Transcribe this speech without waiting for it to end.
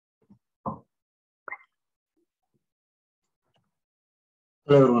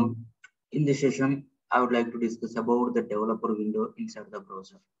Hello everyone. In this session, I would like to discuss about the developer window inside the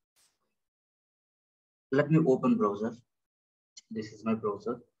browser. Let me open browser. This is my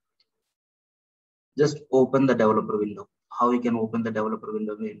browser. Just open the developer window. How we can open the developer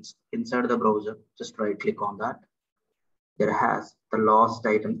window means inside the browser, just right click on that. There has the last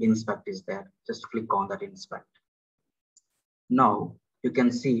item inspect is there. Just click on that inspect. Now you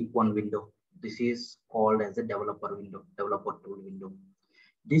can see one window. This is called as a developer window, developer tool window.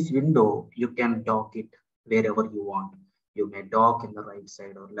 This window, you can dock it wherever you want. You may dock in the right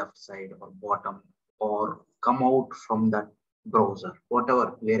side or left side or bottom or come out from that browser,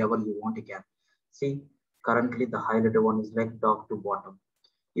 whatever, wherever you want to get. See, currently the highlighted one is like dock to bottom.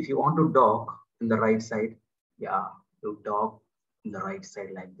 If you want to dock in the right side, yeah, you dock in the right side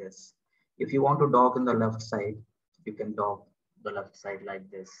like this. If you want to dock in the left side, you can dock the left side like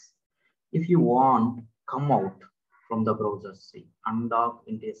this. If you want, come out from the browser, see, undock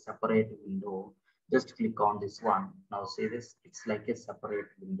into a separate window. Just click on this one. Now see this, it's like a separate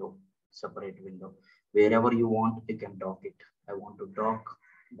window, separate window. Wherever you want, you can dock it. I want to dock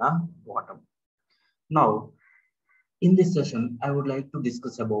the bottom. Now, in this session, I would like to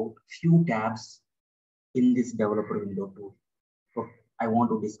discuss about few tabs in this developer window too. So I want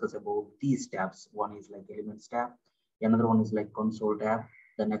to discuss about these tabs. One is like elements tab, another one is like console tab,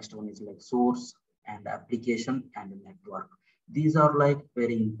 the next one is like source and application and network. These are like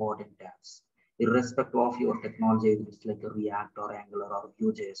very important tabs. Irrespective of your technology, it's like a React or Angular or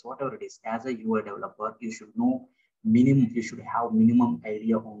Vue.js, whatever it is, as a UI developer, you should know minimum, you should have minimum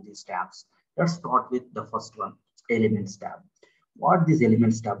idea on these tabs. Let's start with the first one, elements tab. What this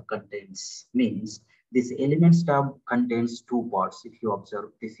elements tab contains means this elements tab contains two parts. If you observe,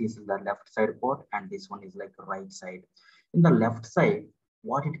 this is the left side part and this one is like right side. In the left side,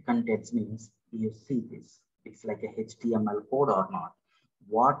 what it contains means you see this. It's like a HTML code or not.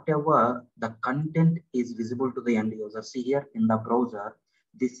 Whatever the content is visible to the end user. See here in the browser,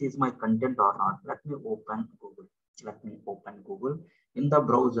 this is my content or not. Let me open Google. Let me open Google. In the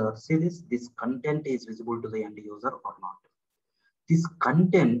browser, see this content is visible to the end user or not. This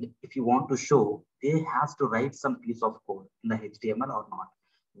content, if you want to show, they has to write some piece of code in the HTML or not.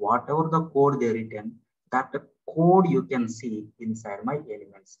 Whatever the code they written, that code you can see inside my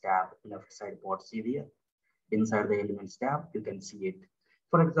elements tab, left side part. See here, inside the elements tab, you can see it.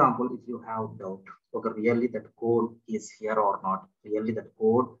 For example, if you have doubt, okay, really that code is here or not, really that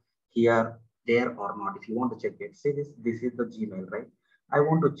code here, there or not. If you want to check it, see this is the Gmail, right? I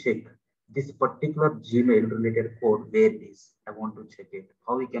want to check this particular Gmail related code where it is. I want to check it.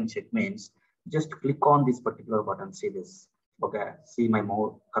 How we can check means just click on this particular button. See this. Okay, see my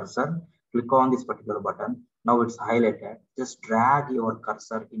mouse cursor. Click on this particular button. Now it's highlighted. Just drag your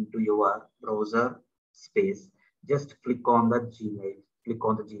cursor into your browser space. Just click on the Gmail. Click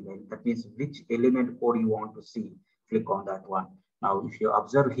on the Gmail. That means which element code you want to see. Click on that one. Now, if you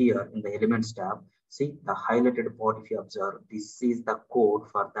observe here in the elements tab, see the highlighted part, if you observe, this is the code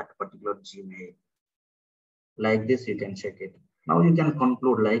for that particular Gmail. Like this, you can check it. Now you can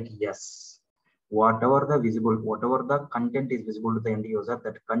conclude like, yes, whatever the visible, whatever the content is visible to the end user,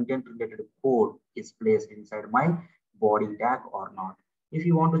 that content related code is placed inside my body tag or not. If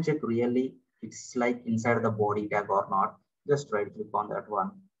you want to check really, it's like inside the body tag or not, just right click on that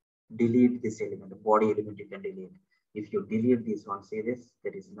one. Delete this element, the body element you can delete. If you delete this one, say this,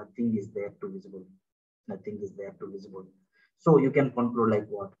 there is nothing is there to visible. Nothing is there to visible. So you can conclude like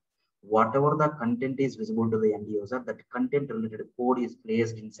what? Whatever the content is visible to the end user, that content related code is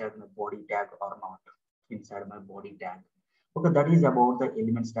placed inside my body tag or not. Inside my body tag. Okay, that is about the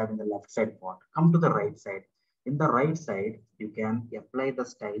elements tab in the left side part. Come to the right side. In the right side, you can apply the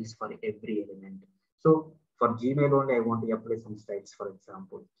styles for every element. So for Gmail only, I want to apply some styles, for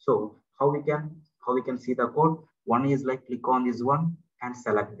example. So how we can see the code? One is like click on this one and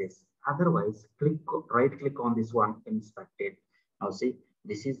select this. Otherwise, right click on this one, inspect it. Now see,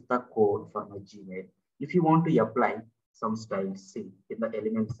 this is the code for my Gmail. If you want to apply some styles, see in the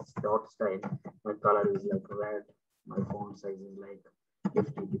elements dot style, my color is like red, my font size is like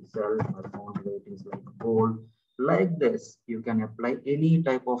 50 pixel, my font weight is like bold. Like this, you can apply any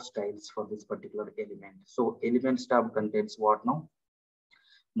type of styles for this particular element. So elements tab contains what now?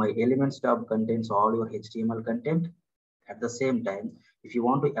 My elements tab contains all your HTML content. At the same time, if you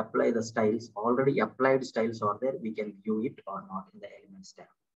want to apply the styles, already applied styles are there, we can view it or not in the elements tab.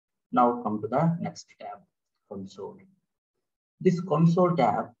 Now come to the next tab, console. This console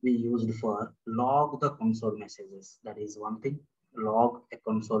tab we used for log the console messages. That is one thing. Log a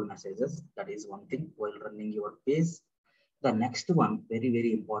console messages. That is one thing while running your page. The next one, very,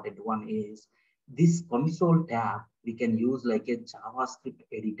 very important one is This console tab we can use like a JavaScript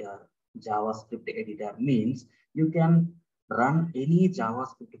editor. JavaScript editor means you can run any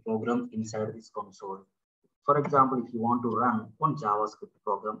JavaScript program inside this console. For example, if you want to run one JavaScript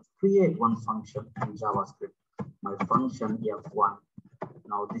program, create one function in JavaScript. My function F1.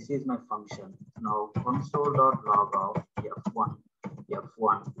 Now this is my function. Now console.logout F1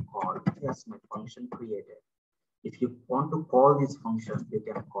 call. Yes, my function created. If you want to call this function, you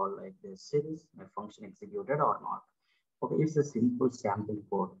can call like this. See this, my function executed or not. Okay, it's a simple sample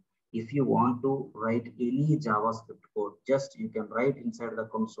code. If you want to write any JavaScript code, just you can write inside the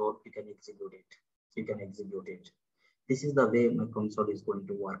console, you can execute it. You can execute it. This is the way my console is going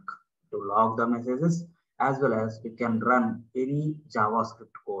to work. To log the messages, as well as you can run any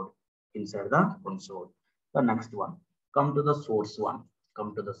JavaScript code inside the console. The next one, come to the source one.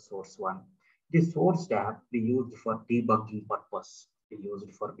 Come to the source one. The source tab we used for debugging purpose. We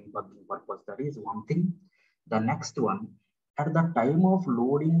used for debugging purpose. That is one thing. The next one, at the time of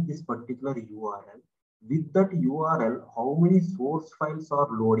loading this particular URL, with that URL, how many source files are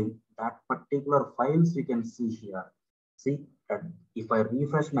loading? That particular files we can see here. See, if I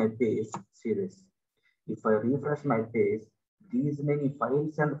refresh my page, see this. If I refresh my page, these many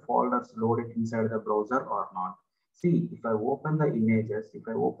files and folders loaded inside the browser or not. See, if I open the images, if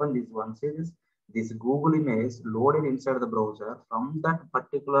I open this one, see this Google image loaded inside the browser from that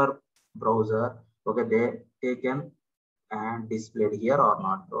particular browser. Okay, they taken and displayed here or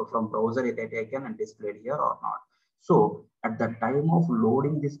not. So from browser they taken and displayed here or not. So at the time of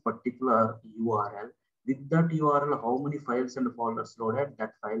loading this particular URL, with that URL, how many files and folders loaded?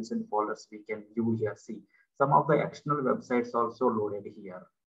 That files and folders we can view here. See, some of the external websites also loaded here.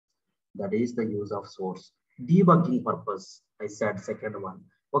 That is the use of source. Debugging purpose, I said second one.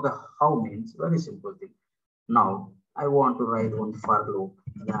 Okay, how means very simple thing. Now I want to write one for loop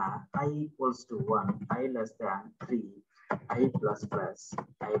that I equals to 1, I less than 3, I plus plus,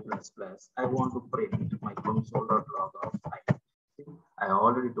 I plus plus. I want to print my console.log of I. I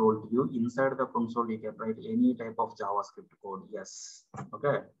already told you inside the console you can write any type of JavaScript code. Yes.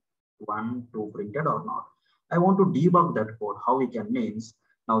 Okay. 1, 2 printed or not. I want to debug that code. How we can means.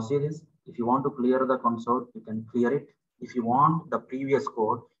 Now see this. If you want to clear the console, you can clear it. If you want the previous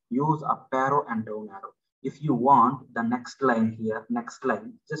code, use up arrow and down arrow. If you want the next line here, next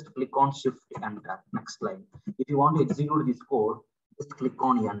line, just click on Shift Enter. Next line. If you want to execute this code, just click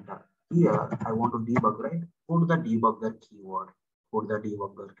on Enter. Here, I want to debug, right? Put the debugger keyword. Put the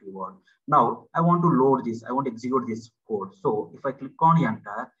debugger keyword. Now, I want to load this. I want to execute this code. So, if I click on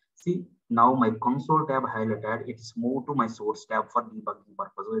Enter, see, now my console tab highlighted. It's moved to my source tab for debugging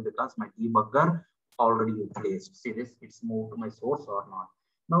purposes because my debugger already placed. See this? It's moved to my source or not.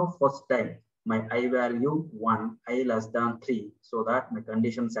 Now, first time, my I value 1, I less than 3, so that my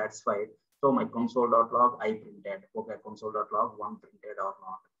condition satisfied. So my console.log I printed. Okay, console.log 1 printed or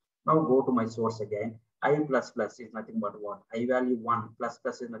not. Now go to my source again. I plus plus is nothing but what? I value 1 plus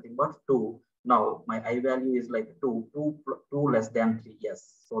plus is nothing but 2. Now my I value is like 2, 2 less than 3.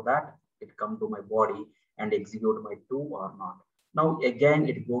 Yes, so that it come to my body and execute my 2 or not. Now again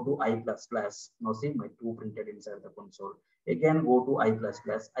it go to I plus plus. Now see my 2 printed inside the console. Again go to I plus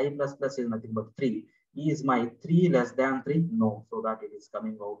plus. I plus plus is nothing but 3. Is my 3 less than 3? No. So that it is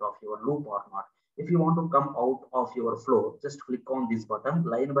coming out of your loop or not. If you want to come out of your flow, just click on this button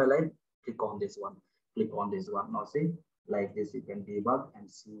line by line. Click on this one. Click on this one. Now see, like this you can debug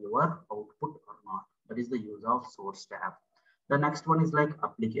and see your output or not. That is the use of source tab. The next one is like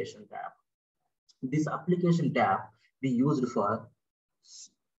application tab. This application tab we used for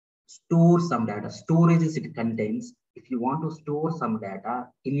store some data. Storages it contains. If you want to store some data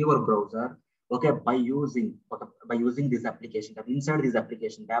in your browser, okay, by using this application tab, inside this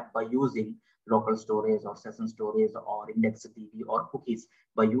application tab, by using local storage or session storage or IndexedDB or cookies,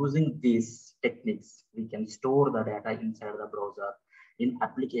 by using these techniques, we can store the data inside the browser. In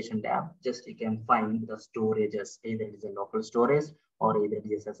application tab, just you can find the storages, either it is a local storage or either it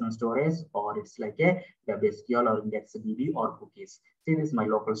is a session storage or it's like a WSQL or IndexedDB or cookies. See this is my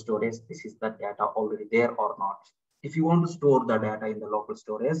local storage. This is the data already there or not. If you want to store the data in the local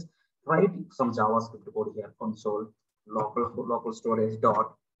storage, write some JavaScript code here. Console local storage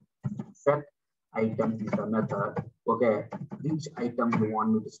dot set item is the method. Okay, which item you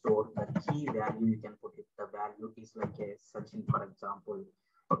want me to store? The key value you can put it. The value is like a searching, for example.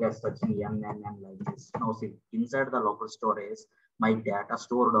 Okay, searching NNN like this. Now see, inside the local storage, my data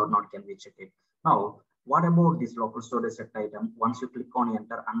stored or not, can we check it? Now, what about this local storage set item? Once you click on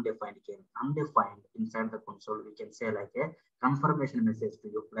enter, undefined came. Undefined inside the console, we can say like a confirmation message to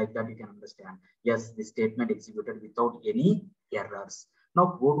you. Like that you can understand. Yes, the statement executed without any errors.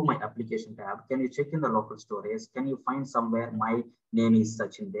 Now go to my application tab. Can you check in the local storage? Can you find somewhere my name is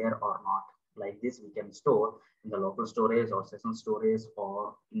such in there or not? Like this, we can store in the local storage or session storage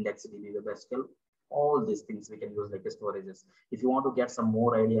or IndexedDB Web SQL. All these things we can use like a storages. If you want to get some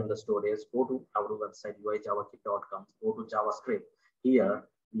more idea on the storage, go to our website uijavakit.com. Go to JavaScript. Here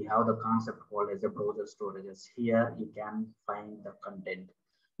we have the concept called as a browser storages. Here you can find the content.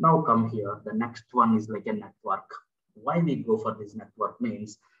 Now come here. The next one is like a network. Why we go for this network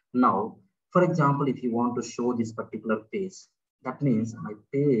means now, for example, if you want to show this particular page, that means my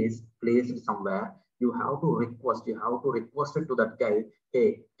page placed somewhere. You have to request it to that guy.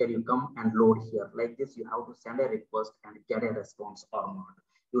 Hey, can you come and load here? Like this, you have to send a request and get a response or not.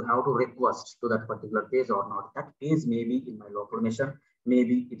 You have to request to that particular page or not. That page may be in my local machine.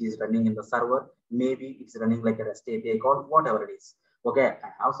 Maybe it is running in the server. Maybe it's running like a REST API call, whatever it is. Okay,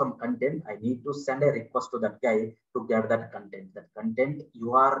 I have some content. I need to send a request to that guy to get that content. That content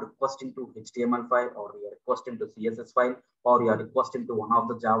you are requesting to HTML file, or you are requesting to CSS file, or you are requesting to one of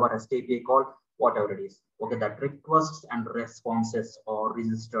the Java REST API call, whatever it is. Okay, that requests and responses are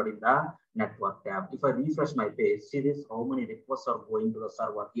registered in the network tab. If I refresh my page, see this, how many requests are going to the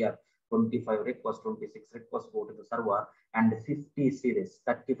server here. 25 requests, 26 requests go to the server, and 50 series,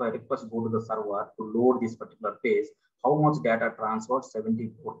 35 requests go to the server to load this particular page. How much data transferred?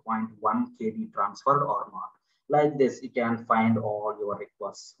 74.1 KB transferred or not. Like this, you can find all your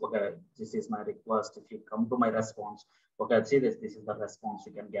requests. Okay, this is my request. If you come to my response, okay, see this, this is the response,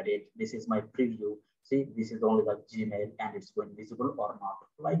 you can get it. This is my preview. See, this is only the Gmail and it's going visible or not.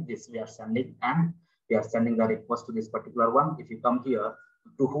 Like this, we are sending and we are sending the request to this particular one. If you come here,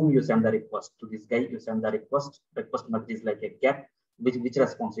 to whom you send the request, to this guy, you send the request message is like a get, which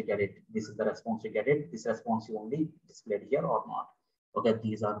response you get it. This is the response you get it. This response you only displayed here or not. Okay,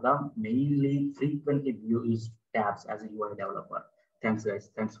 these are the mainly frequently used tabs as a UI developer. Thanks guys,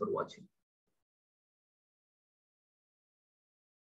 thanks for watching.